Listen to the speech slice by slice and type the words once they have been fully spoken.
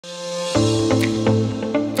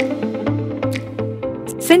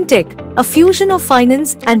Fintech, a fusion of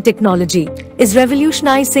finance and technology, is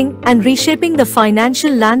revolutionizing and reshaping the financial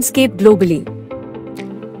landscape globally.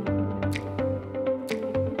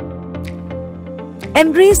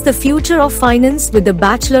 Embrace the future of finance with the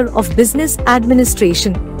Bachelor of Business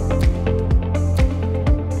Administration.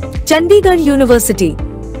 Chandigarh University,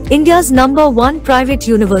 India's #1 private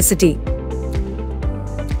university.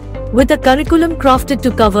 With a curriculum crafted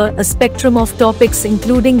to cover a spectrum of topics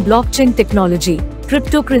including blockchain technology,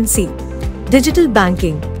 cryptocurrency, digital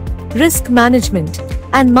banking, risk management,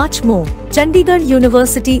 and much more, Chandigarh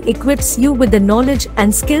University equips you with the knowledge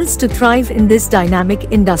and skills to thrive in this dynamic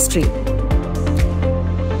industry.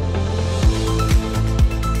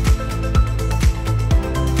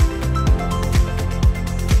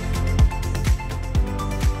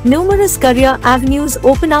 Numerous career avenues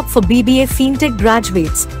open up for BBA Fintech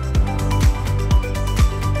graduates.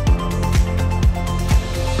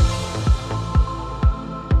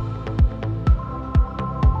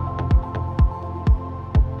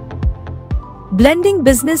 Blending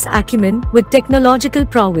business acumen with technological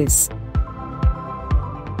prowess.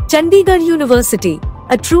 Chandigarh University,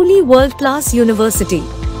 a truly world-class university.